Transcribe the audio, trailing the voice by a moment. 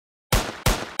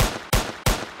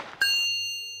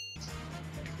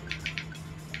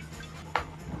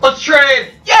let's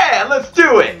trade. Yeah, let's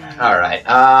do it. All right.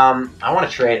 I want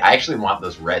to trade. I actually want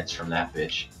those reds from that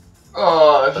bitch.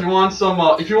 If you want some,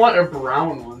 if you want a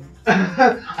brown one,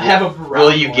 I have a brown.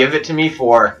 Will you give it to me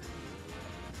for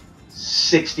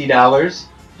 $60?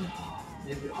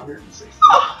 Maybe 160.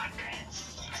 Oh,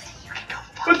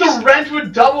 but the rent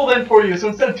would double then for you, so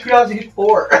instead of $2, you get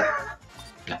 $4.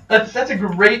 That's a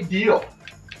great deal.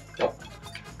 Nope.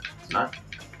 It's not.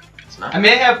 It's not. I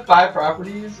may have 5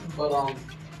 properties, but 4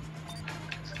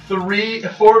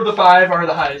 of the 5 are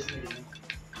the highest.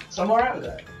 So I'm alright with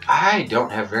that. I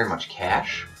don't have very much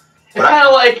cash. It's kind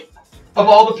of like, of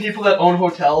all the people that own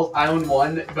hotels, I own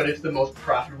one, but it's the most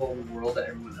profitable in the world that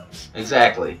everyone knows.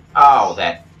 Exactly. Oh,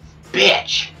 that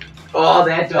bitch. Oh,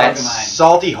 that dog that of mine.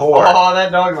 Salty whore. Oh,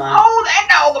 that dog of mine. Oh, that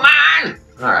dog of mine.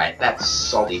 All right, that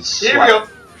salty slut. Here we go.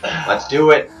 Let's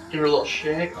do it. Give her a little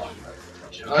shake. Oh,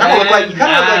 you kind of look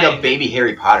like a baby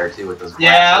Harry Potter too with those glasses.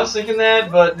 Yeah, I was thinking that,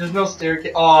 but there's no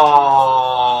staircase.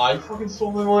 Oh, you fucking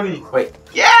stole my money. Wait.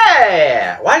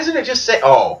 Yeah. Why doesn't it just say?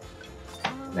 Oh.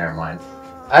 Never mind.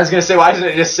 I was gonna say, why doesn't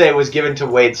it just say it was given to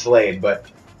Wade Slade? But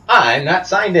I'm not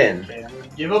signed in. Okay, I'm gonna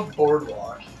give a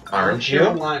boardwalk. Aren't you?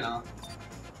 Carolina.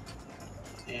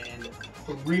 And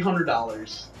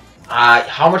 $300.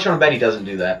 How much on a bet he doesn't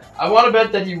do that? I want to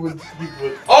bet that he would.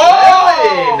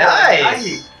 Oh,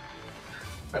 nice.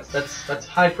 That's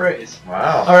high praise.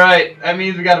 Wow. All right, that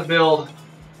means we got to build.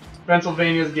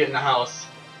 Pennsylvania's getting a house.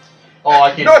 Oh,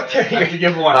 I can't. North Carolina. I have to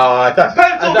give one. Oh, I thought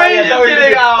Pennsylvania's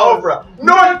getting a house. Oprah.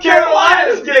 North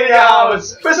Carolina's getting a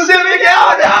house. Pacific.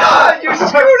 Oh no! You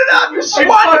screwed it up. You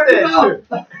squandered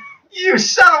it. You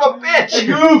son of a bitch. I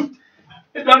goofed.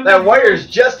 That wire's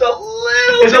just a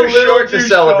little too short to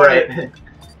celebrate.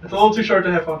 It's a little too short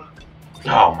to have fun.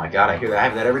 Oh my god, I hear that. I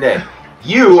have that every day.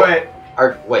 You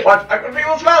are wait. Watch, I can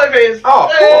feel a smiley face. Oh,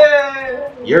 cool.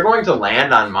 Hey. You're going to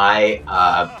land on my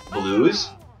blues,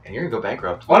 and you're gonna go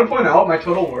bankrupt. I want to point out my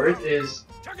total worth is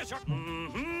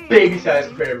big size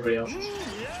compared to everybody else's.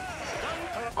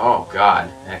 Oh god,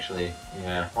 actually,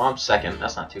 yeah. Well, I'm second.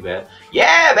 That's not too bad.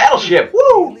 Yeah, battleship.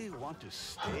 Woo!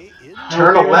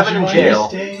 Turn 11 in jail.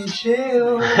 Stay in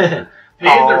jail. They're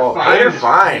They're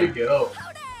fine. There you go.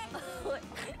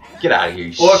 Get out of here,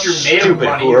 you Well, if you're made of stupid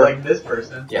money whore. like this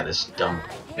person. Yeah, this dumb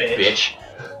Bitch.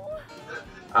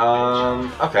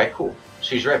 Okay, cool.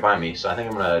 She's right by me, so I think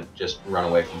I'm gonna just run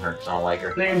away from her because I don't like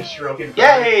her. I think I'm stroking.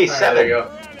 Yay, 7. Right, there you go.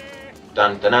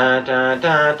 Dun dun dun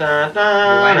dun dun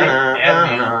dun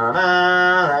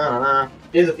dun.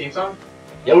 Is a theme song?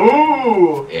 Yep.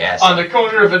 Ooh! Yes. On the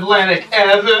corner of Atlantic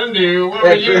Avenue,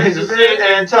 where we used to sit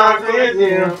and talk with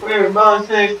you. We were both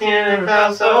 16 and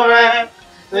felt so right.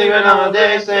 Sleeping all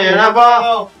day, staying up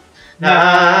all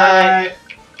night.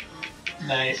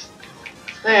 Nice.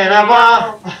 Staying up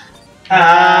all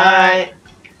night.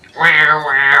 Wow,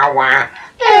 wow, wow.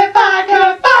 If I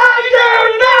could find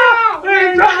you now,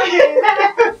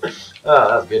 oh,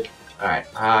 that was good. Alright,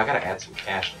 I gotta add some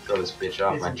cash to throw this bitch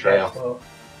off my trail.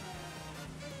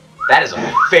 That is a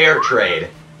fair trade.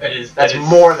 That's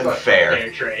more than fair.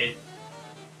 Fair trade.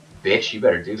 Bitch, you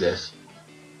better do this.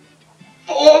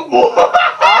 Oh,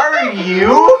 are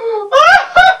you?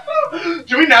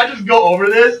 Do we not just go over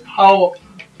this? How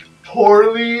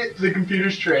poorly the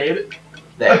computers trade?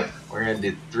 There. We're gonna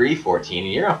do 314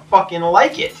 and you're gonna fucking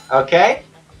like it, okay?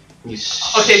 You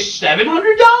okay,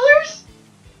 $700?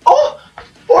 Oh!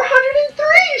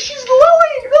 403! She's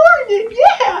lowering it,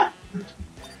 yeah!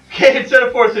 Okay, instead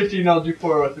of 415, I'll do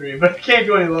 403, but I can't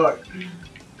go any lower.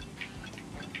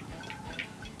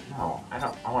 No, I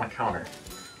don't. I want to counter.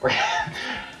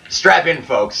 Strap in,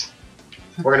 folks.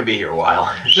 We're gonna be here a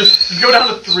while. Just go down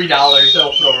to $3.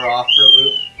 That'll throw her off for a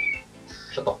loop.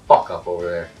 Shut the fuck up over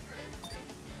there.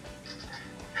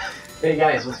 Hey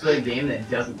guys, let's play a game that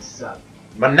doesn't suck.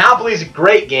 Monopoly's a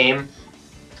great game.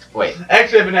 Wait.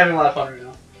 Actually, I've been having a lot of fun right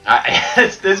now.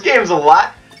 This game's a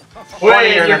lot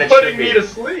funnier than it should be. You're putting me to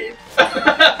sleep.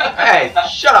 Hey,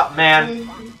 shut up, man.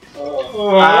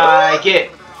 I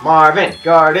get Marvin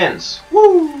Gardens.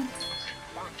 Woo!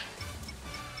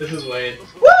 This is Wade.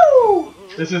 Woo!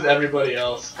 This is everybody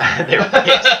else. They're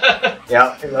pissed.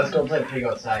 Yep. Hey, let's go play Pig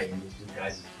Outside and just do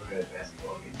guys who good at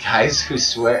basketball games. Guys who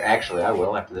swear. Actually, I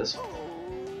will after this.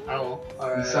 I don't know.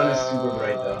 The sun is super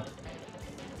bright though.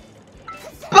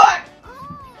 But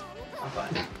I'm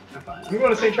fine. I'm fine. I'm going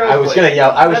to St. Charles. I was gonna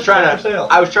yell. I was That's trying for sale.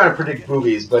 to. I was trying to predict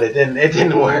boobies, but it didn't. It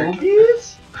didn't work.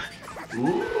 Boobies?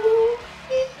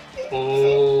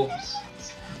 Boobs.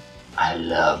 I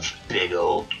love big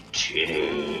old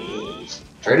titties.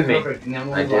 Trade me. Perfect. And then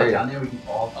when I we dare walk you. down there, we can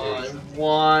all I trade.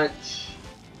 want...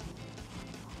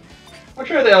 I'll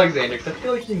try the Alexander, because I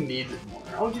feel like he needs it more.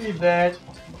 I'll give you that.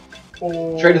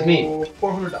 for Trade with me.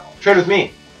 $400. Trade with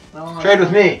me. No, Trade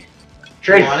with me.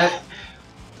 Trade. You want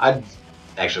it?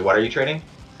 Actually, what are you trading?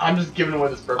 I'm just giving away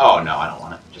this purple. Oh no, I don't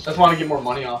want it. I just want to get more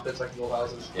money off it so I can build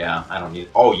houses. Yeah, I don't need.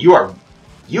 Oh, you are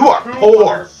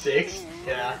poor. 6.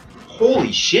 Yeah.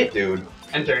 Holy shit, dude.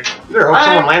 Enter. You better hope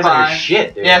someone lands on your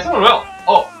shit, dude. Yeah, someone will.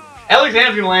 Oh,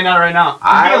 Alexander's gonna land on it right now. He's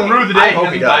gonna rue the day I he hope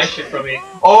doesn't he buy does. shit from me.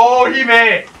 Oh, he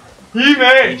may. He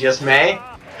may. He just may.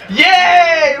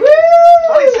 Yay! Woo!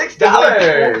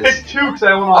 $26. Pick 2 because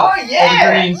I went off. Oh, yeah! All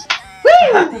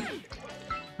the greens. Woo!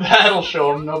 That'll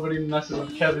show him nobody messes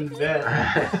with Kevin Van.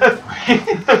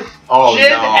 Oh Jizz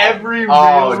no. every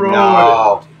Oh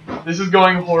railroad. no. This is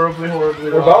going horribly,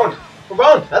 horribly We're wrong. boned. We're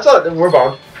boned. That's all. We're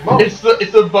boned. It's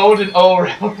the boned and O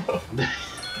railroad.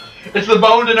 It's the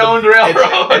boned and owned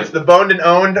railroad. It's the boned and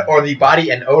owned, or the body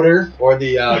and odor, or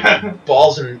the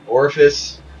balls and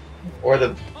orifice, or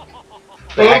the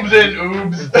boobs and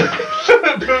oobs.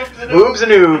 boobs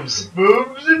and oobs.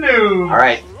 Boobs and oobs. All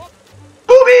right.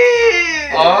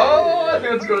 Boobies! Oh, I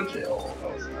think let's go to jail.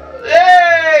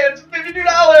 Yay! It's $52.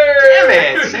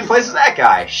 Damn it! Same place as that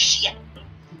guy. Shit.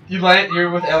 You're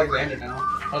with Alexander now.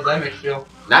 How does that make you feel?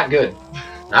 Not good.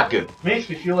 Not good. Makes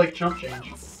me feel like chump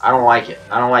change. I don't like it.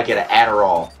 I don't like it at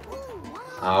all.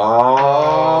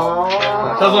 Oh.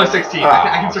 That was only 16.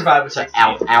 I can survive with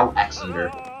 16. Alexander.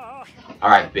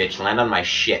 Alright, bitch. Land on my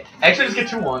shit. Actually, just get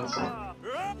 2 1s.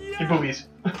 Get boobies.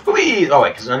 Boobies! Oh,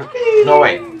 wait. No,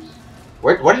 wait.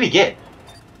 What did he get?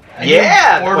 I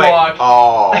Yeah! gave him Wait. boardwalk.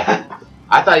 Oh.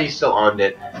 I thought you still owned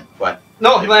it, but...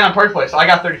 No, he landed on Park Place, so I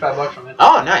got $35 from it.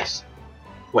 Oh, nice.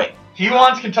 Wait. He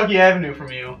wants Kentucky Avenue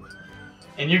from you,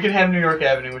 and you can have New York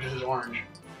Avenue, which is his orange.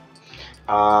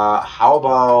 How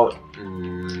about...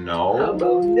 No. How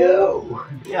about no?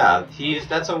 Yeah,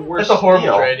 that's a worse That's a horrible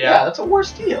deal. trade, yeah. Yeah, that's a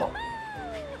worse deal.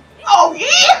 Oh,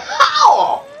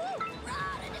 yeah!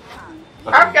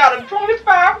 I've got a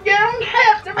 25-gallon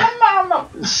hat that my mama.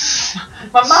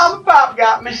 My mama and pop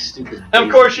got me. Stupid. And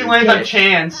of course, she lands on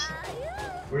Chance.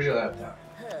 Where's your laptop?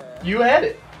 You had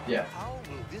it. Yeah.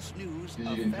 Because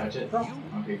you didn't touch it? No.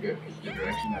 Okay, good. Because the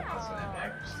direction that was that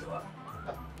back is still up.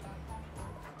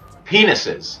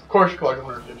 Penises. Of course, you collected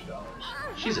 $150.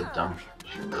 She's a dumb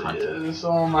cunt. Yes,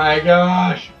 oh my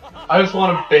gosh. I just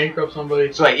want to bankrupt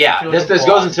somebody. So wait, yeah, this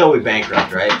goes until we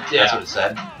bankrupt, right? Yeah. That's what it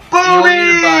said.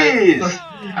 Boobies!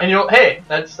 And hey,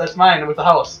 that's mine with the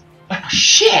house.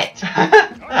 Shit!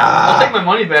 I'll take my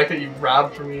money back that you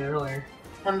robbed from me earlier.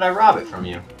 When did I rob it from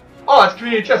you? Oh, it's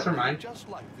community chest, never mind.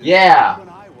 Yeah.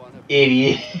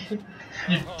 Idiot.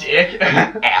 You dick.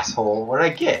 Asshole. What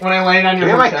did I get? When I land on Give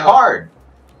your me my hotel. card.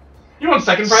 You want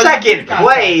second prize? Second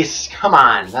place! Come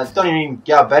on. Don't even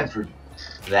get out of bed for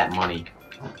that money.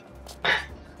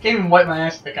 Can't even wipe my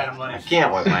ass with that kind of money. I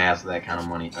can't wipe my ass with that kind of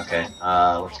money. Okay,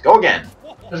 let's go again.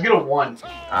 Let's get a 1.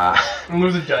 And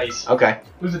lose a dice. Okay.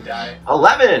 Lose a die.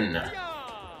 11!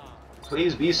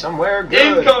 Please be somewhere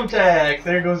good. Income tax!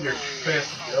 There goes your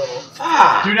fast go.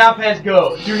 Ah, Do not pass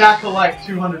go. Do not collect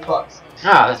 $200.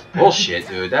 that's bullshit,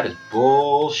 dude. That is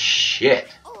bullshit.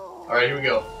 Alright, here we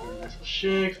go.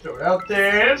 Shake, throw it out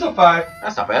there, and it's a 5.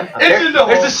 That's not bad. It's in the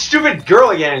There's hole. this stupid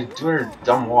girl again doing her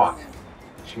dumb walk.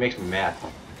 She makes me mad.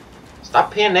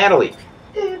 Stop paying Natalie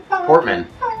Portman.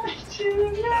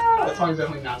 That song's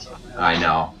definitely not so bad. I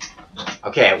know.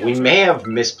 Okay, we may have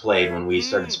misplayed when we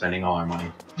started spending all our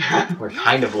money. We're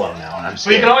kind of low now, and I'm But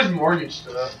you scared. can always mortgage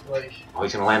stuff. Like, Oh,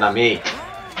 he's gonna land on me.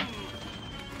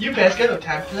 you pass go,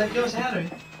 time to let go salary.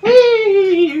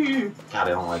 God, I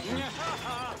don't like him.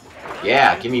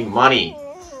 Yeah, give me money,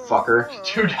 fucker.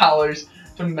 $2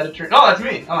 to Mediterranean. Oh, that's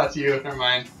me. Oh, that's you. Never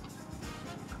mind.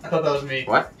 I thought that was me.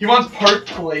 What? He wants Park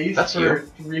Place That's for you.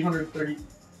 330.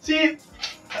 See,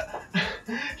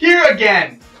 here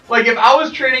again. Like if I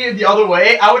was trading it the other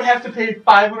way, I would have to pay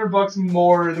 $500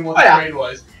 more than what the trade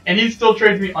was, and he still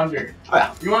trades me under. Oh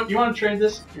yeah. You want to trade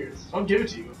this? Here, I'll give it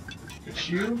to you, but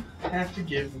you have to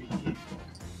give me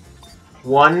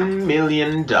 $1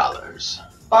 million.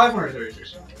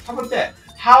 536. How about that?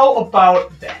 How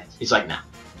about that? He's like, nah.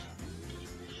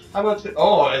 How about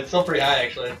oh, it's still pretty high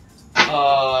actually.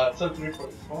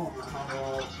 7344.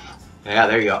 How about? Yeah,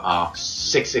 there you go. Oh,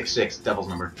 666, devil's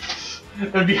number.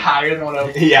 That'd be higher than what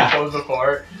I Yeah. proposed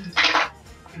before.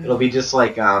 It'll be just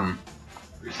like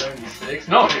 376.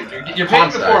 No, dude, you're paying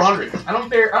the 400s. I don't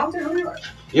care who you are.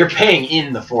 You're paying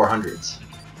in the 400s.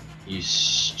 You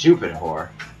stupid whore.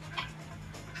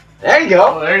 There you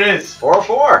Oh, go. there it is.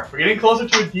 404. We're getting closer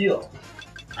to a deal.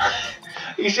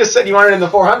 You just said you wanted it in the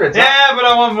 400s. Huh? Yeah, but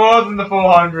I want more than the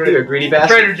 400. You're a greedy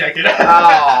bastard. Trade rejected.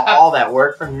 Oh, all that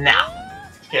work for now.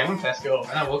 Okay, I'm gonna pass go,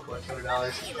 and I will collect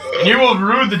 $100. And you will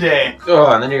rue the day.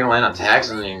 Oh, and then you're gonna land on tax,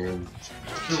 and then you're gonna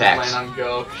She'll tax. land on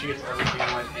go. She gets everything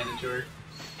in life handed to her.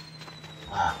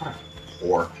 What a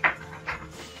whore.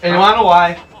 And you wanna know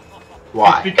why?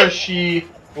 Why? It's because she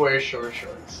wears short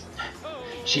shorts.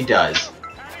 She does.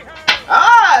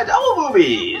 Ah, double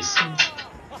boobies.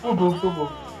 Boop, boop, boop,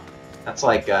 boop. That's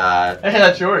like Hey,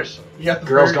 that's yours. You got the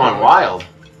Girls bird Gone going. Wild.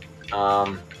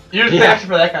 You just pay extra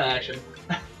for that kind of action.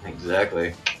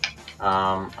 Exactly.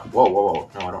 Whoa, whoa, whoa.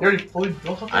 No, I You don't. already fully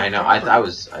built up. I know. that I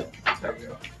was. There we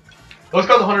go. Those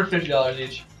cost $150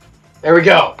 each. There we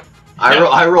go. Yeah.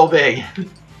 I roll big. If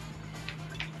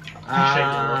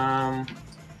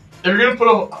you're gonna put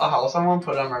a house on one,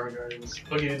 put it on Marvin Gardens.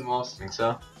 They'll give you the most. Think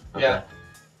so? Okay. Yeah.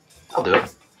 I'll do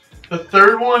it. The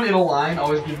third one in a line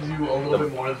always gives you a little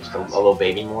bit more than Just the a rest. little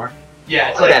baby more. Yeah,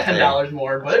 it's Look like at that $10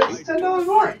 more, but it's $10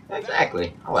 more.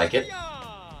 Exactly. I like it.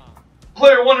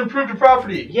 Player 1 improved the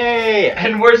property. Yay!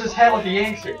 And wears his hat like a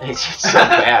gangster. It's so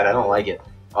bad. I don't like it.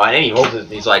 Oh, and then he holds it and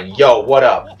he's like, yo, what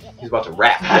up? He's about to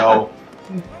rap, yo.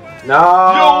 No.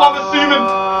 I'm a seaman.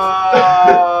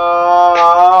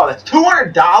 Oh, that's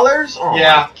 $200? Oh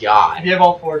Yeah. my god. If you have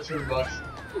all four, it's $200.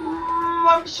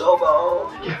 I'm so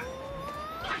boned.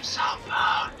 I'm so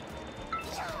boned.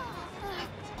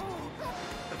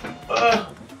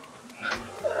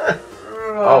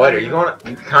 Oh wait, are you going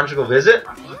to conjugal visit?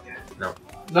 No.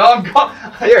 No, I'm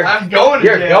going. I'm going to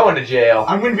You're jail. going to jail.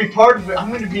 I'm going to be part of it. I'm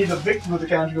going to be the victim of the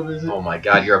conjugal visit. Oh my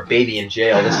god, you're a baby in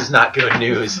jail. This is not good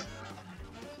news.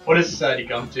 What does society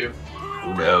come to?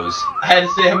 Who knows? I had to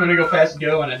say I'm going to go past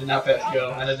go, and I did not pass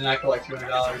go, and I did not collect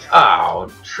 $200.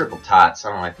 Oh, triple tots.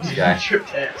 I don't like this guy. Trip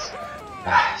tats.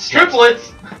 Ah, snaps.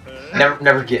 Triplets!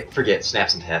 Never forget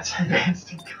snaps and tats.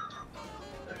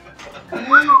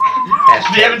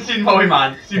 If you haven't seen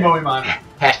Moeman, see Moeman.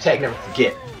 Hashtag never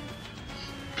forget.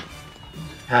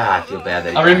 Ah, I feel bad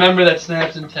that he I died. remember that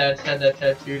Snaps and Tats had that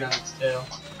tattooed on its tail.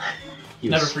 He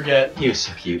Never was, forget. he was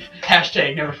so cute.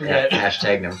 Hashtag never forget. Yeah,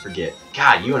 hashtag never forget.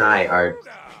 God, you and I are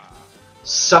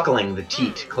suckling the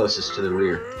teat closest to the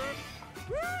rear.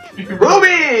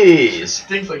 Boobies!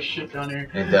 Stinks like shit down here.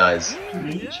 It does.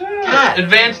 God.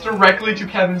 Advance directly to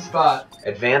Kevin's spot.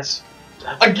 Advance.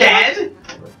 Again?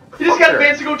 You just got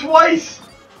advanced to go twice.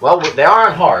 Well, they are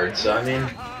on hard, so I mean,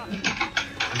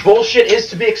 bullshit is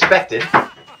to be expected.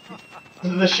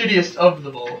 The shittiest of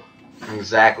the bowl.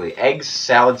 Exactly. Eggs,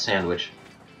 salad, sandwich.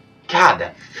 God,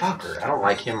 that fucker. I don't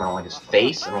like him. I don't like his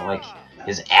face. I don't like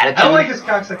his attitude. I don't like his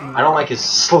cocksucking. I don't like his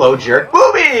slow jerk.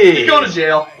 Boobies! He's going to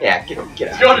jail. Yeah, get out.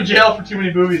 He's going to jail for too many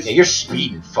boobies. Yeah, you're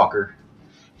speeding, fucker.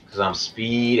 Because I'm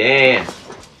speeding.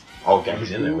 Okay,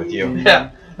 he's in there with you.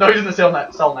 Yeah. No, he's in the cell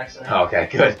next to him. Okay,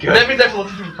 good, good. That means I have to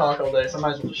listen to him talk all day, so I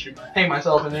might as well just hang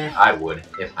myself in there. I would,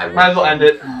 if I would. Might as well end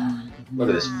it. Look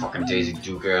at this fucking Daisy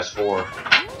Duke ass 4.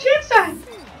 Champ sign!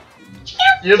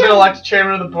 You've been elected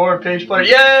chairman of the board, page player.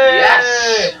 Yay!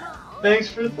 Yes! Thanks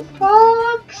for the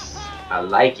box! I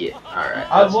like it. Alright.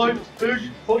 I like big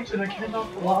foot and I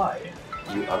cannot lie.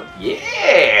 You,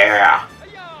 yeah!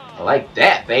 I like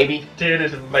that, baby.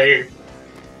 Titties and babe.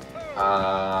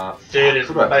 Titties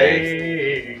who do I and pay?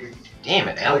 babe. Damn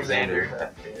it,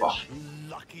 Alexander. Fuck.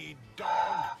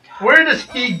 Where does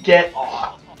he get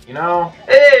off? You know,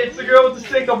 Hey, it's the girl with the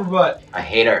stick up her butt. I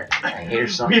hate her. I hate her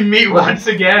so much. We meet once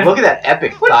again. Look at that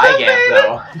epic What's thigh up, gap, baby?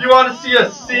 though. You want to see a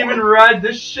seaman ride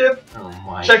this ship? Oh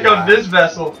my Check god. out this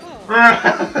vessel.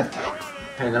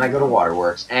 And then I go to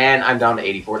Waterworks, and I'm down to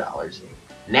 $84.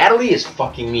 Natalie is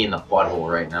fucking me in the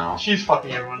butthole right now. She's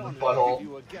fucking everyone in the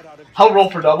butthole. I'll roll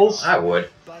for doubles. I would.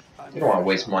 You don't want to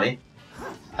waste money.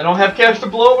 I don't have cash to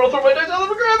blow, but I'll throw my dice out of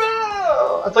the grab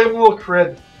it. It's like a little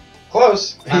crib.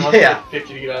 Close. I must pay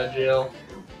 50 to get out of jail.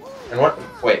 And what?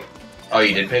 Wait. Oh,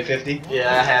 you did pay 50? Yeah,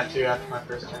 I have to after my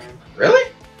first turn. Really?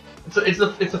 It's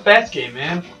a fast game,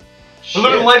 man. Shit. We're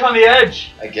living life on the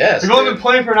edge. I guess. We've only been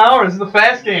playing for an hour. This is the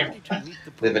fast game.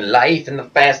 Living life in the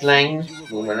fast lane.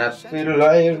 Moving up speed of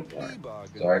life.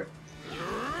 Sorry.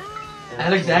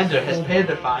 Alexander has paid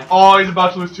the fine. Oh, he's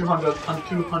about to lose 200 on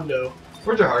 200.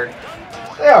 Words are hard.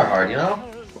 They are hard, you know?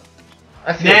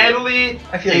 I feel Natalie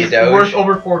I feel you, is Doge. worth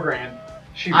over $4 grand.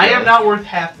 She I am really- not worth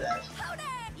half that.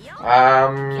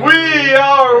 We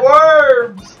are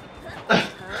worms!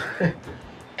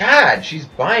 God, she's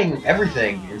buying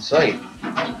everything in sight.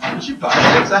 Did she buy it?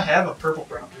 Because I have a purple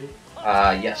property.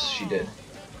 Yes, she did.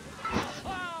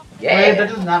 Wait, that Yeah.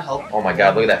 does not help. Oh my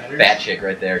god, look at that fat chick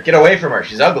right there. Get away from her,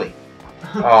 she's ugly.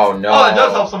 Oh no. Oh, it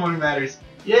does help someone who matters.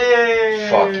 Yay!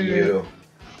 Fuck you.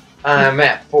 I'm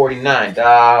at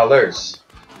 $49.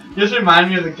 You just remind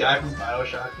me of the guy from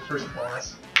Bioshock, the first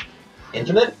boss.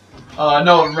 Infinite?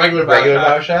 No, regular Bioshock. Regular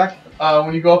Bioshock?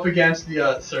 when you go up against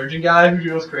the surgeon guy who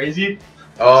goes crazy,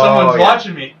 yeah. someone's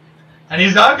watching me. And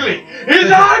he's ugly!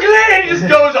 He's ugly! And he just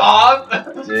goes off!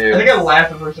 Dude. I think I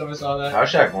laughed the first time I saw that.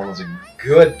 Bioshock 1 was a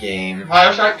good game.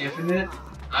 Bioshock Infinite,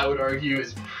 I would argue,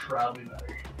 is probably better.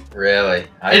 Really?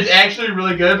 It's actually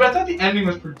really good, but I thought the ending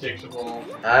was predictable.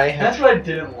 That's what I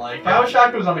didn't like.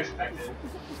 Bioshock was unexpected.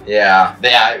 Yeah,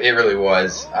 it really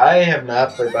was. I have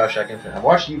not played Bioshock Infinite. I've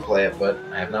watched you play it, but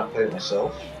I have not played it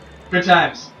myself. Good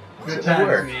times. Good times,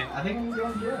 where? man. I think I'm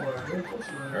going to jail.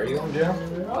 Are you going to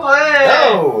jail? Oh, hey!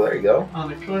 Oh, there you go. On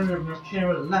the corner of North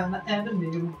Carolina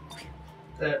Avenue.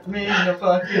 That made no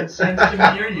fucking sense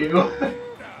to me or you.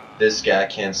 This guy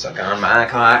can suck on my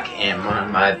cock and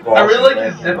on my balls. I really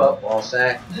like his zip up. Ball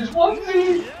sack. There's one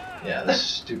thing. Yeah, this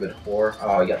stupid whore.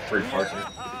 Oh, he got free parking.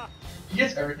 He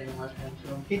gets everything in life handed to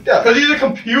him. He does. Because he's a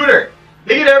computer.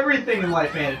 They get everything in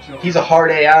life handed to him. He's a hard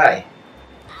AI.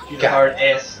 He's a hard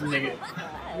ass nigga.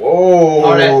 Whoa.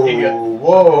 Hard ass nigga.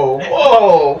 Whoa.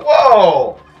 Whoa.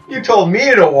 Whoa. You told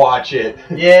me to watch it.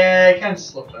 Yeah, it kind of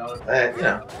slipped out. You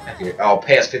know, I'll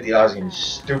pay us $50, you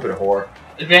stupid whore.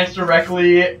 Advance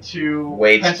directly to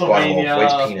Wade's Pennsylvania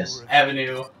butthole, Wade's penis.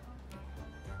 Avenue.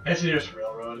 That's the nearest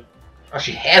railroad. Oh,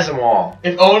 she has them all.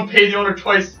 If Owen paid the owner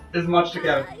twice as much to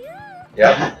Kevin.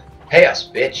 Yep. Pay us,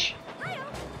 bitch.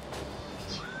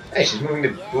 Hey, she's moving to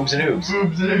boobs and oobs.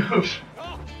 Boobs and oobs.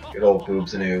 Good old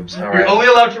boobs and oobs. All You're right. only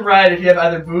allowed to ride if you have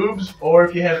either boobs or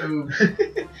if you have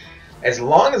oobs. As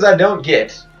long as I don't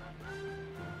get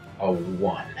a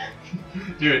 1.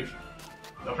 Dude,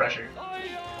 no pressure.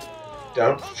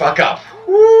 Don't fuck up.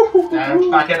 Woo! Don't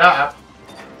fuck it up.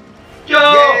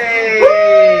 Go! Yay!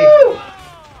 Woo!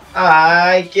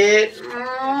 I get 2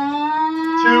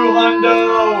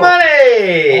 hundo.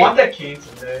 money. I want that cane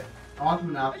someday. I want the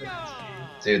Monopoly cane.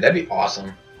 Dude, that'd be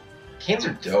awesome. Canes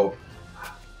are dope.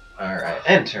 Alright,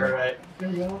 enter. Alright, here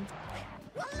we go.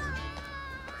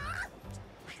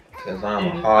 Because I'm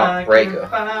a heartbreaker.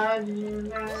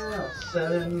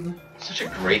 Seven. Such a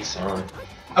great song.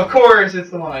 Of course, it's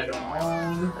the one I don't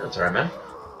own. That's alright, man.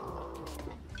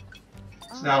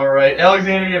 It's not alright.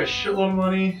 Alexander, you have a shitload of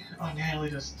money. Oh, Natalie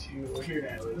does too. Here,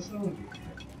 Natalie, this one.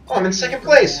 Oh, I'm in second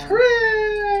place.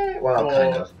 Hooray! Well,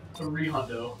 kind of. 3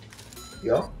 hundo.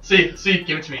 Yo. See,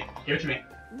 give it to me. Give it to me.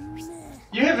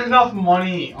 You have enough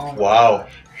money. Oh my Wow.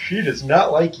 gosh. She does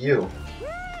not like you.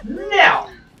 Now.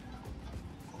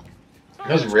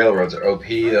 Those railroads are OP,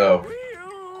 though.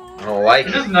 I don't like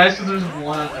It's it. just nice because there's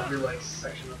one on every like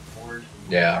section of the board.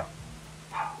 Yeah.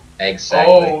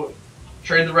 Exactly. Oh,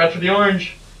 trade the red for the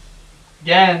orange.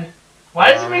 Again.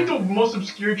 Why does he make the most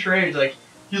obscure trades? Like,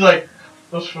 he's like,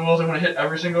 those fools are gonna hit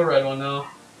every single red one now.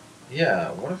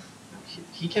 Yeah, what if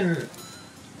he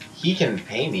can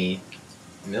pay me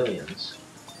millions?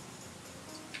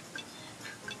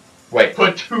 Wait,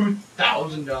 Put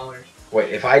 $2,000.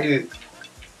 wait, if I do,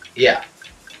 yeah.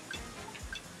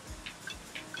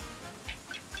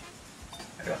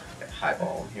 I got a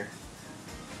highball in here.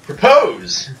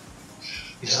 Propose!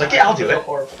 He's just like, yeah, I'll do That's a it.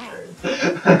 horrible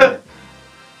trade.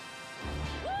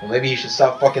 Well, maybe he should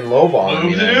stop fucking lowballing me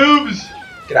Boobs and then. oobs.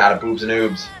 Get out of boobs and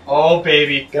oobs. Oh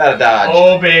baby. Get out of Dodge.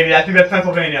 Oh baby. I think that's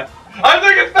Pennsylvania. I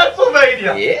think it's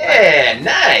Pennsylvania. Yeah,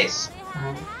 nice.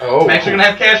 Oh. I'm actually gonna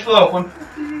have cash flow.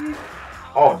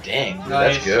 Oh, dang. Dude,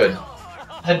 Nice. That's good.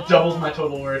 That doubles my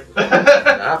total worth.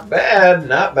 Not bad,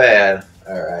 not bad.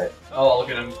 Alright. Oh, look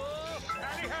at him.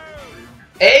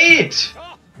 8!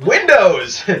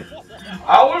 Windows!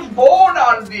 I was born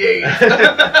on the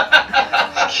 8th.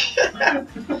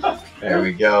 There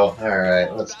we go.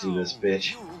 Alright, let's do this,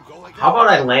 bitch. How about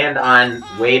I land on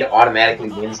Wade automatically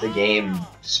wins the game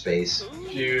space?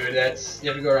 Dude, that's... You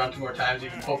have to go around 2 more times to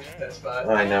even hope for that spot.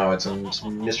 I know, it's a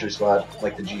mystery spot,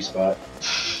 like the G spot.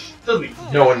 Doesn't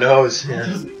exist. No one knows. Yeah.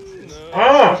 Doesn't exist.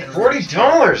 Oh,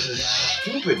 $40, this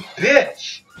stupid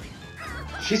bitch!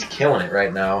 She's killing it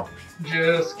right now.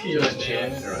 Just kill it,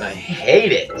 man. I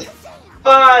hate it.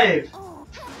 5!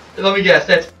 Let me guess,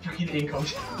 that's freaking income.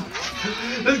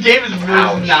 This game is really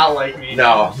Ouch. not like me.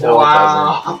 No, no,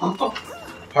 wow.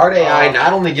 Hard AI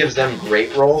not only gives them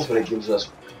great rolls, but it gives us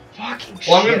fucking shit.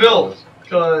 Well, I'm gonna build, rolls.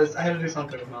 because I have to do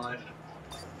something with my life.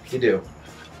 You do.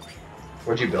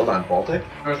 What'd you build on Baltic?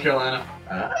 North Carolina.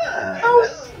 Ah,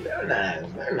 very nice,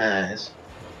 very nice.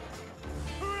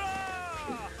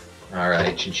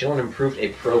 Alright, Chinchillin improved a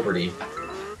property.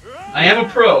 I am a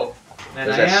pro. And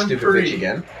There's I that am stupid pretty. bitch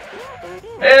again.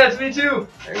 Hey, that's me too.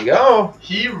 There you go.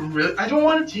 He really... I don't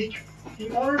want to take the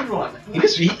orange one.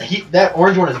 That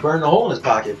orange one is burning a hole in his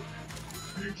pocket.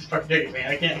 Just fucking take it,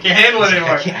 man. I can't handle it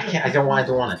anymore. I don't want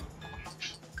it.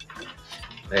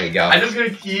 There you go. I'm just gonna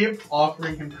keep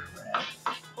offering him crap.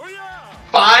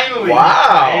 5! Finally!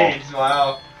 Wow. Nice.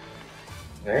 Wow.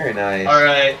 Very nice.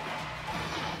 Alright.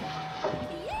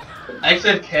 I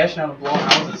actually have cash now to blow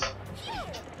houses.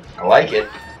 I like it.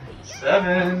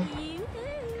 7.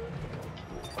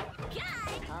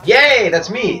 Yay, that's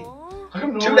me. How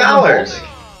come no $2. one's holding?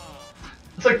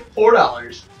 It's like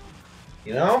 $4.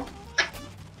 You know?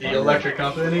 The electric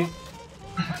company.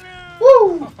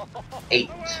 Woo! 8.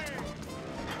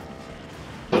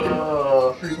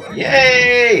 Free parking.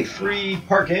 Yay! Free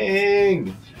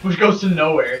parking! Which goes to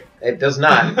nowhere. It does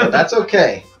not, but that's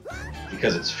okay.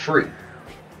 Because it's free.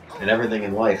 And everything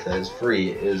in life that is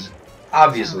free is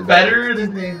obviously Better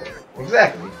than paying for it.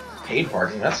 Exactly. Paid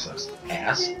parking, that sucks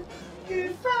ass.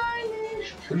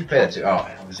 Who'd you pay that to? Oh,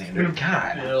 Alexander.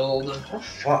 God. Build. Oh,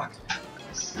 fuck.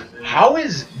 How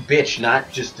is bitch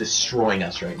not just destroying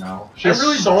us right now? She has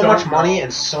really so don't much know. money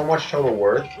and so much total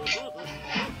worth.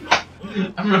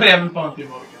 I'm really having fun with the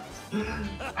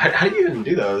emoticons. How do you even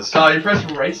do those? You press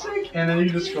right stick, and then you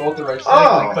can just scroll with the right stick,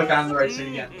 Oh. and then click on the right stick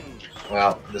again.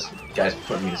 Well, this guy's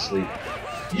putting me to sleep.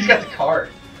 He's got the card.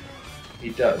 He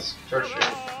does. George Strait.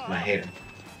 I hate him.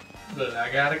 But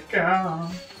I gotta go.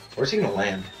 Where's he gonna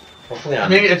land? Hopefully on. I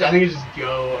think it's just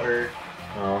go or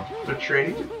Oh, the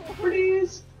trading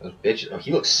properties. those bitches. Oh,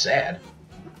 he looks sad.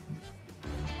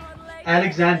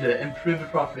 Alexander, improve the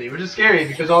property, which is scary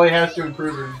because all he has to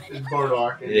improve is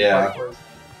Boardwalk. And Yeah. Park.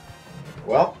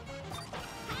 Well,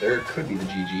 there could be the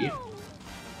GG.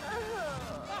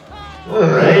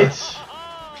 Alright.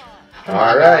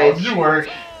 Alright. Did work.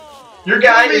 Your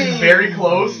guy is very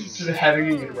close to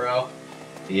having a unibrow.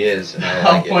 He is. And I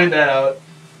I'll like point that out.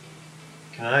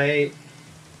 Can I?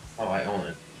 Oh, I own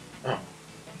it. Oh.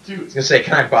 Dude. I was gonna say,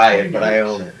 can I buy it? But I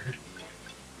own it.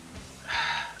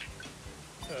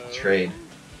 I'll trade.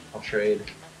 I'll trade.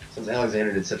 Since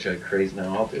Alexander did such a crazy,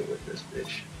 no, I'll do it with this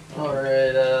bitch.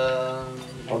 Alright,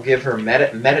 I'll give her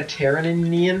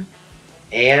Mediterranean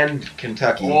and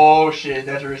Kentucky. Oh shit,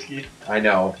 that's risky. I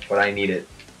know, but I need it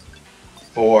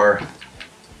for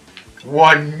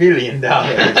 $1 million,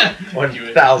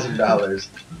 $1,000.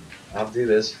 I'll do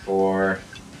this for.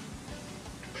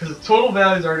 Because the total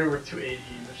value is already worth 280,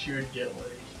 but you would get like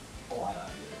a lot out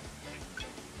of it.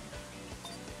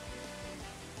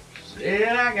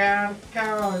 Said I got a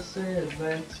car, said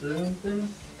that's something.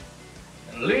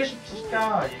 At least it's a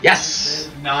car. Yes!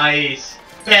 Nice.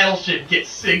 Battleship gets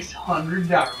 600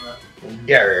 Dharma.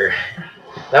 Grr.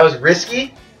 That was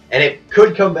risky, and it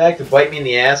could come back to bite me in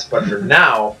the ass, but for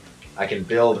now, I can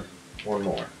build one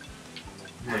more.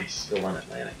 Nice. Still on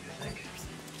Atlantic, I think.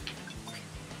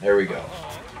 There we go.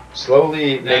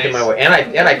 Slowly making my way, and I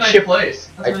nice chip. Place.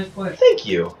 That's a nice place. Thank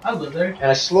you. I live there. And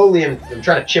I slowly am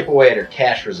trying to chip away at her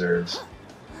cash reserves.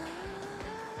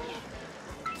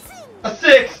 A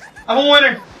 6. I'm a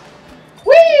winner.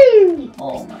 Whee!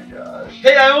 Oh my gosh.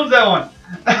 Hey, I owns that one.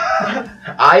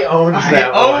 I owns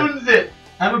that one. owns it.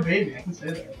 I'm a baby. I can say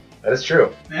that. That is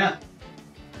true. Yeah.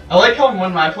 I like how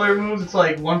when my player moves, it's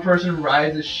like one person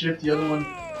rides a ship, the other one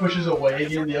pushes away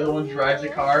again, the other one drives a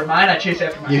car. Mine, I chase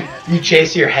after my hat. You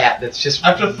chase your hat that's just I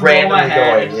have to throw randomly my hat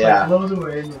going. and just Yeah. like blows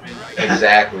away in the wind.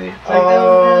 Exactly. like,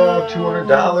 Oh,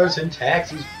 $200 in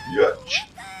taxes. Yuck.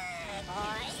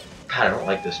 God, I don't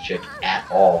like this chick at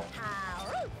all.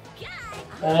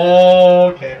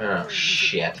 Okay. Oh,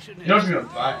 shit. You know she's gonna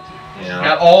buy it too. Yeah.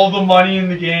 Got all the money in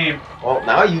the game. Well,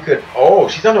 now you could. Oh,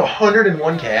 she's down to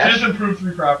 101 She cash. just improved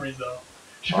 3 properties though.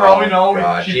 She probably Oh, know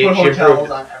God. she put She hotels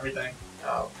improved. on everything.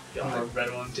 Oh, On the God.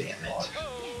 red ones. Damn it.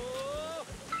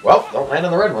 Well, don't land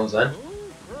on the red ones then.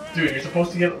 Dude, you're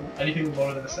supposed to get anything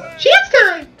lower than a 7. Chance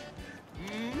time!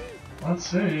 Let's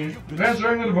see. Advance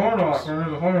during the boardwalk. There's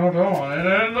a fucking hotel on it.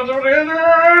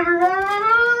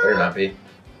 Better not be.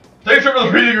 Take a trip with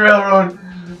the Reading Railroad.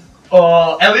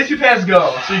 At least you pass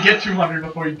go, so you get 200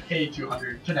 before you pay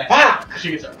 200 to next. Fuck! She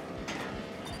gets her.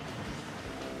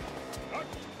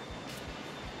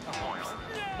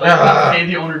 Let's pay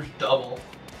the owner double.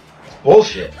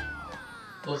 Bullshit.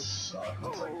 Those suck.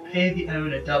 It's like, pay the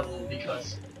owner double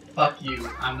because fuck you,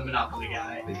 I'm the Monopoly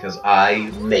guy. Because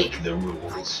I make the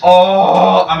rules.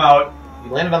 Oh, I'm out.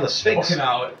 You landed on the Sphinx. Fucking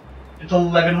out. It's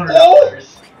 $1,100.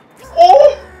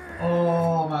 Oh!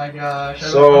 Oh my gosh.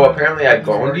 So apparently I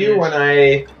boned you when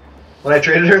I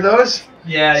traded her those?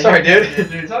 Yeah. Sorry, you dude.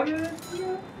 Dude, it's all good.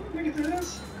 We can do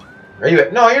this. Are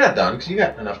you? No, you're not done because you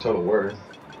got enough total worth.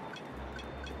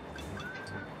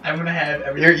 I'm gonna have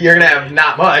everything. You're gonna have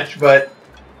not much, but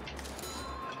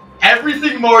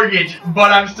everything mortgage,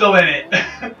 but I'm still in it.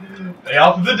 Pay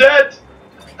off the debt.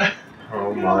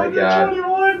 oh my god.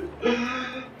 21.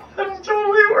 I'm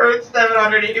totally only worth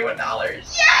 $781.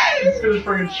 Yes! It's gonna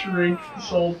freaking shrink.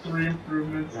 Sold 3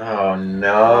 improvements. Oh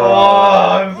no.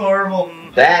 Oh, it was horrible.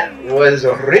 That was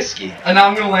risky. And now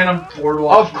I'm gonna land on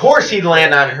Boardwalk. Of course he'd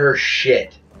land on her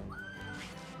shit.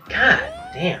 God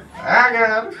damn. I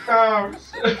got a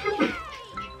house.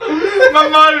 My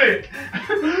money!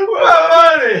 My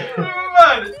money!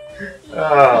 My money!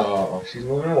 Oh, she's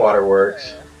moving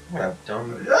waterworks. What a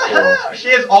dumb girl. She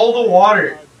has all the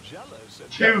water.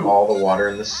 Two. All the water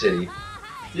in the city.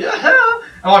 Yeah. I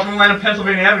watched them land on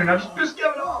Pennsylvania Avenue and I just give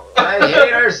it all. I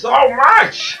hate her so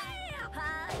much.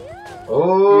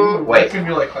 Oh, wait. It's gonna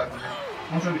be like 500.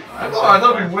 175. Oh, I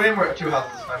thought it'd be way more. 2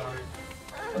 houses, 500.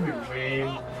 That'd be way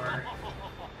more.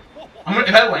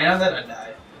 If I land on that, I'd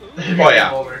die. Oh,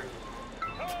 yeah. Over.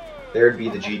 There'd be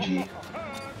the GG.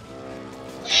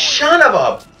 Son of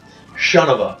a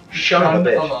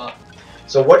bitch.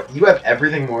 So what? You have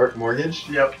everything mortgaged?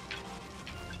 Yep.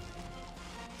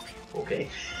 Okay.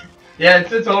 Yeah,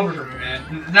 it's over for me,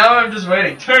 man. Now I'm just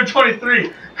waiting. Turn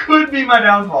 23 could be my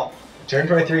downfall. Turn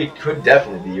 23 could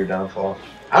definitely be your downfall.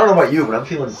 I don't know about you, but I'm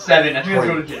feeling 7. I think let's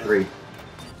go to jail. 3.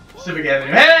 Civic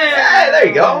Avenue. Hey! Hey, there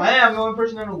you go. Hey, I'm the only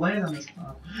person ever land on this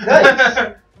spot.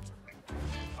 Nice.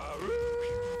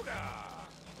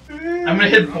 I'm gonna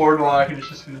hit Boardwalk and it's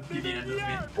just gonna be the end of me.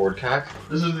 Boardcock?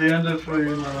 This is the end of for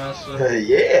you, my master.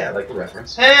 Yeah, I like the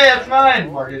reference. Hey, that's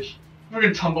mine! Mortgage. We're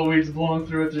gonna tumbleweeds blowing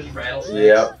through it, there's rattlesnakes.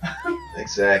 Yep.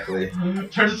 Exactly.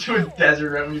 Turns into a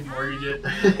desert right when you mortgage it.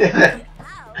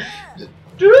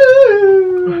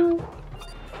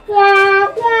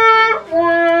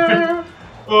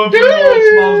 Oh, I'm feeling like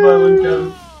Small's violin,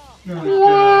 Kevin.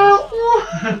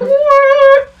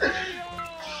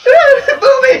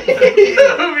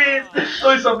 Movies!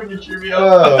 Only something can cheer me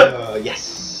up.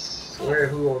 Yes.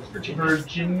 Who owns Virginia?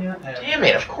 Virginia. Damn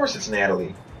it! Of course it's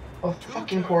Natalie. Oh,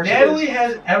 fucking course. Natalie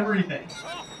has everything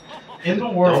in the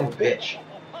world. Dumb bitch.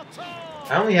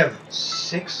 I only have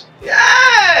 6.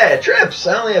 Yeah, trips.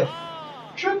 I only have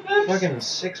fucking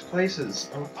 6 places.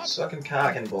 I'm sucking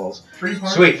cock and balls. Free parking.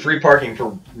 Sweet, free parking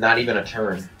for not even a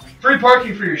turn. Free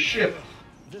parking for your ship.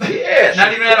 Yeah.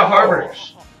 Not even at a harbor.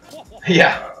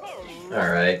 Yeah. All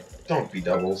right. Don't be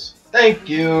doubles. Thank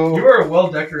you. You are well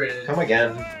decorated. Come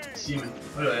again. Seaman.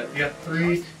 Look at that. You got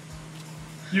 3.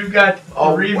 You've got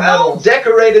 3 well medals.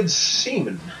 decorated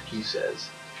seaman, he says.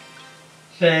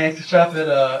 Thanks. Shop at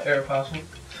Aeropostale.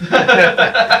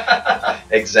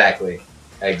 Exactly.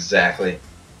 Exactly.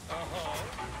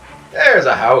 There's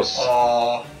a house.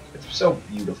 Aww. It's so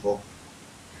beautiful.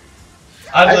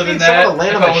 I'd live in that. Someone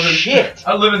to land on my shit.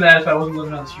 I'd live in that if I wasn't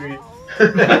living on the street.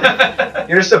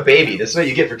 You're just a baby. This is what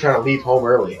you get for trying to leave home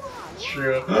early. It's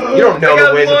true. You don't know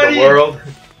the ways of the world.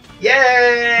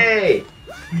 Yay!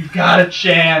 We've got a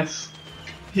chance.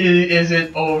 He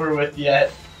isn't over with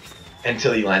yet.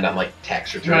 Until you land on like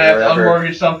tax return You're or gonna have to whatever.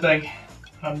 unmortgage something.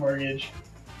 Unmortgage.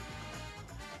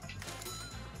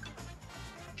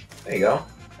 There you go.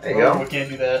 There you Oh, go. we can't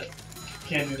do that.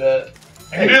 Can't do that.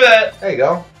 I can do that. There you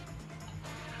go.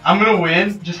 I'm gonna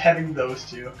win just having those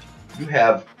 2. You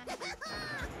have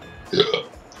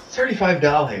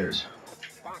 $35.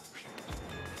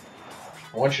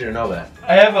 I want you to know that.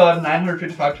 I have a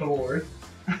 955 total worth.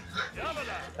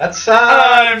 That's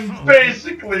I'm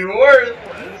basically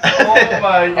worthless. Oh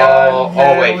my god.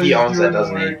 Oh wait, he owns that,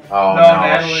 doesn't he? Oh No, no,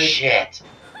 Natalie. shit.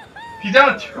 He's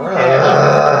down to 2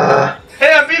 cash.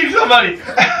 Hey, I'm beating somebody.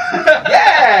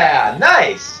 Yeah,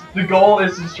 nice. The goal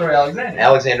is to destroy Alexander.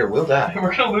 Alexander will die.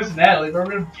 We're gonna lose Natalie, but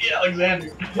we're gonna beat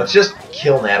Alexander. Let's just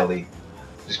kill Natalie.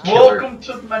 Just kill her. Welcome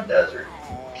to my desert.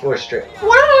 Kill her straight.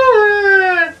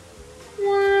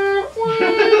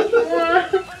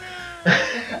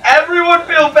 Everyone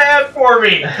feel bad for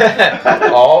me.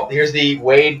 Oh, here's the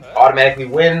Wade automatically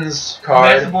wins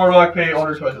Match the card. boardwalk, pay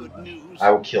owner twice as much. I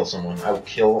will kill someone. I will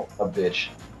kill a bitch.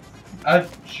 I'd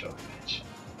show a bitch.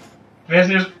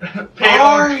 Business pay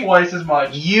owner twice as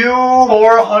much. You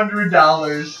 $400.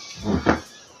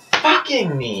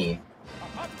 fucking me.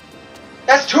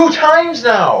 That's 2 times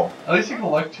now. At least you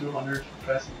collect 200 for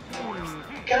passing.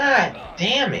 God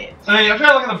damn it. I mean, I'm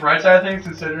trying to look at the bright side of things,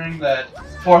 considering that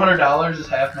 $400 is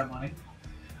half my money.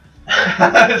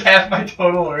 It's half my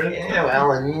total worth. Yeah,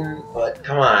 well, I mean, but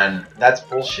come on, that's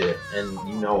bullshit, and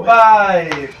you know it.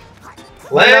 5.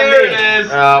 There it is.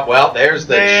 Well, there's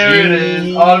the There G. it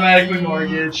is. Automatically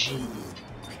mortgage.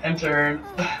 And turn.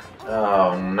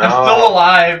 Oh no. I'm still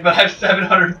alive, but I have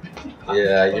 700.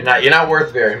 Yeah, you're not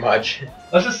worth very much.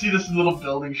 Let's just see this little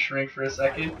building shrink for a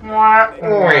second. Oh,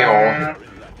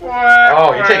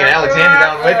 you're taking Alexander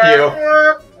down with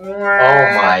you. Oh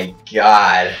my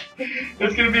god.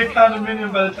 It's gonna be a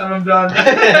condominium by the time I'm done.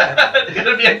 It's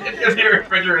gonna be a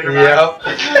refrigerator. Yep.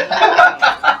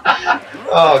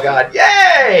 Oh god.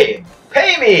 Yay!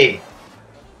 Pay me!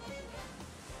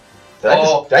 Did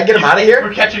I get him out of here?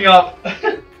 We're catching up.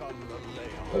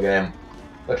 Look at him.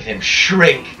 Look at him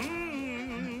shrink.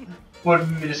 What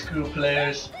minuscule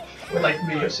players like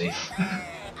me. Pussy.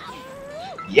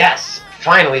 Yes!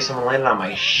 Finally someone landed on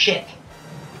my shit.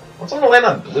 Want someone to land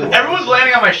on blue? Everyone's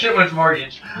landing on my shit when it's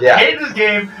mortgage. Yeah. I hate this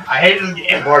game. I hate this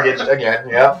game. Mortgage again.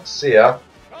 Yep. See ya.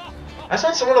 I just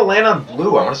want someone to land on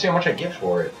blue. I want to see how much I get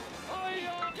for it.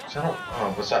 So I don't.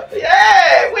 Oh, what's that?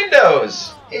 Yay!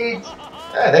 Windows! 8.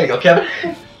 Ah, there you go, Kevin.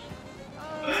 I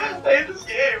hate this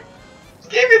game. This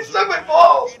game gets stuck with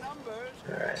balls.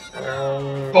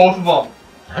 Alright. Both of them.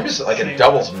 I'm just like a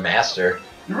doubles master.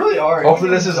 You really are.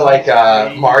 Hopefully this is like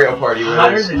Mario Party where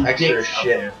there's extra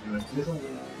shit.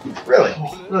 Really?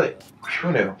 Really?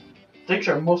 Who knew? Dicks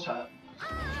are most hot.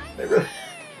 They really?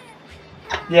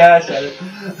 Yeah, I said it.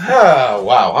 Oh,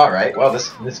 wow. Alright. Well,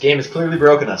 this game has clearly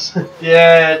broken us.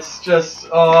 Yeah, it's just...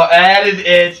 Oh, that is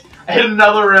it. I hit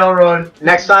another railroad.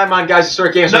 Next time on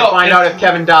GuysWhoSwearAtGames, we'll find out if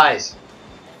Kevin dies.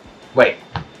 Wait.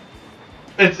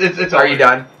 It's Are you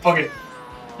done? Fucking...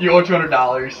 You owe $200.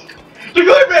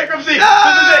 Declare bankruptcy! No!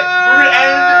 This is it! We're gonna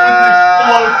end with an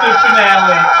explosive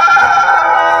finale.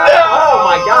 No! Oh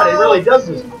my god, it really does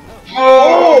this.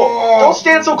 Oh! Don't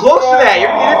stand so close to that! You're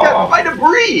gonna get hit by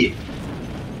debris!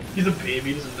 He's a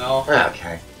baby, he doesn't know.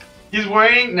 Okay. He's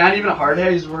wearing not even a hard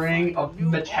hat, he's wearing a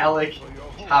metallic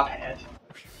top hat.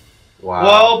 Wow.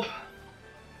 Well,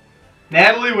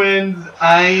 Natalie wins.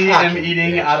 I am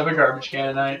eating out of a garbage can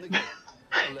tonight.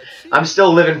 I'm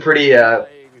still living pretty lavishly.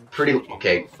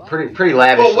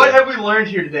 Well, what have we learned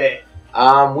here today?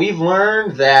 We've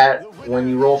learned that when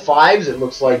you roll 5s, it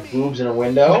looks like boobs in a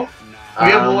window. We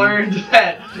have learned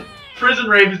that prison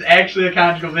rape is actually a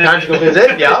conjugal visit. Conjugal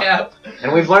visit, yeah. Yeah.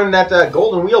 And we've learned that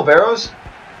golden wheelbarrows,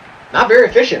 not very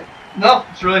efficient. No,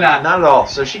 it's really not. Not at all.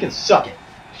 So she can suck it.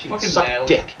 She can suck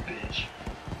dick. Bitch.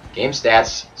 Game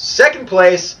stats. 2nd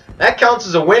place. That counts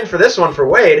as a win for this one for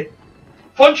Wade.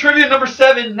 Fun trivia number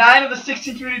 7. 9 of the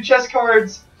 16 community chess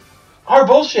cards Are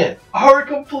bullshit. are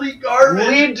complete garbage.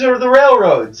 Lead to the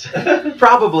railroads.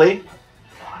 Probably.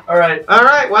 Alright.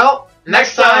 Alright, well,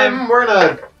 next time we're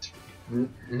gonna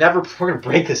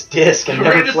break this disc and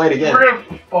never play it again. We're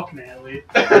gonna fuck Natalie.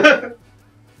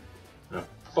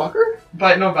 Fucker?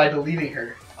 By deleting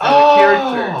her as a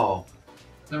character. Oh.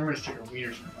 Then we're gonna stick her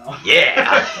wieners in her mouth.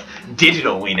 Yeah.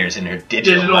 Digital wieners in her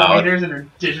digital Digital mouth. wieners in her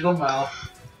digital mouth.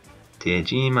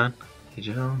 Digimon.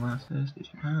 Digital Masters.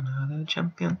 Digimon are the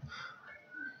champion.